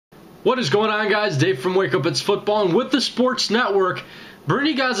What is going on, guys? Dave from Wake Up It's Football, and with the Sports Network,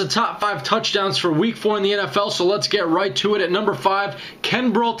 bringing you guys the top 5 touchdowns for Week 4 in the NFL, so let's get right to it. At number 5,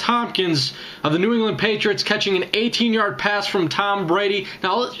 Kenbrell Tompkins of the New England Patriots catching an 18-yard pass from Tom Brady.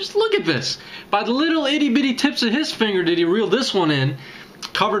 Now, let's just look at this. By the little itty-bitty tips of his finger did he reel this one in.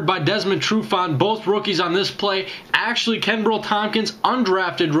 Covered by Desmond Trufant, both rookies on this play. Actually, Kenbrell Tompkins,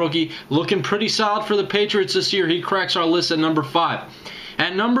 undrafted rookie, looking pretty solid for the Patriots this year. He cracks our list at number 5.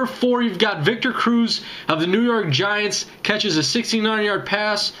 At number 4, you've got Victor Cruiz of the New York Giants, catches a 69-yard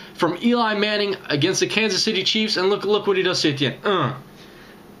pass from Eli Manning against the Kansas City Chiefs, and look what he does at the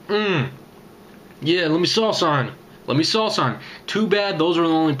end. Yeah, let me sauce on. Let me sauce on. Too bad those are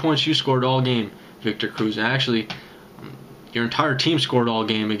the only points you scored all game, Victor Cruiz. Actually, your entire team scored all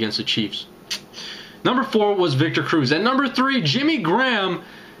game against the Chiefs. Number 4 was Victor Cruiz. At number 3, Jimmy Graham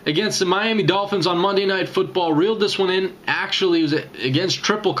against the Miami Dolphins on Monday Night Football. Reeled this one in. Actually, it was against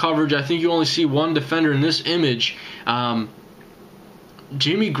triple coverage. I think you only see one defender in this image.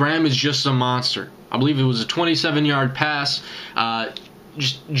 Jimmy Graham is just a monster. I believe it was a 27-yard pass.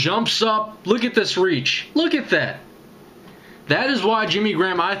 Just jumps up. Look at this reach. Look at that. That is why Jimmy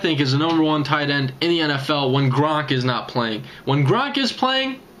Graham, I think, is the number 1 tight end in the NFL when Gronk is not playing. When Gronk is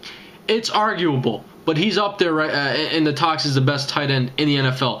playing, it's arguable. But he's up there in the talks as the best tight end in the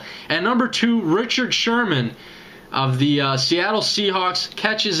NFL. At number 2, Richard Sherman of the Seattle Seahawks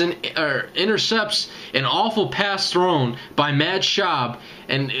catches intercepts an awful pass thrown by Matt Schaub,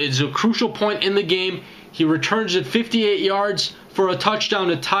 and it's a crucial point in the game. He returns it 58 yards for a touchdown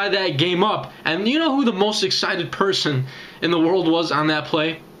to tie that game up. And you know who the most excited person in the world was on that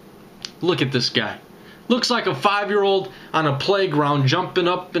play? Look at this guy. Looks like a 5-year-old on a playground jumping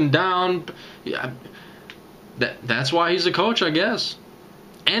up and down. Yeah, that's why he's a coach, I guess.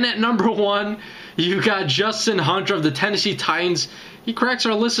 And at number 1, you got Justin Hunter of the Tennessee Titans. He cracks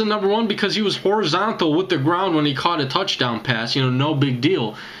our list at number 1 because he was horizontal with the ground when he caught a touchdown pass. You know, no big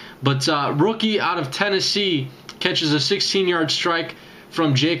deal. But rookie out of Tennessee catches a 16-yard strike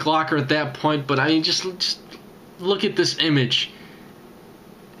from Jake Locker at that point. But I mean, just look at this image.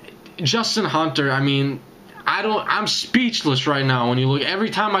 Justin Hunter, I mean, I'm speechless right now when you look. Every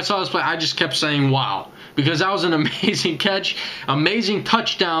time I saw this play, I just kept saying, wow. Because that was an amazing catch, amazing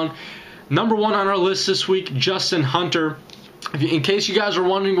touchdown. Number 1 on our list this week, Justin Hunter. In case you guys are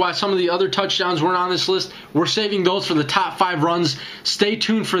wondering why some of the other touchdowns weren't on this list, we're saving those for the top 5 runs. Stay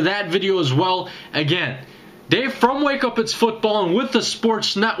tuned for that video as well. Again, Dave from Wake Up It's Football and with the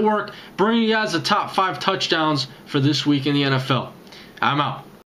Sports Network, bringing you guys the top 5 touchdowns for this week in the NFL. I'm out.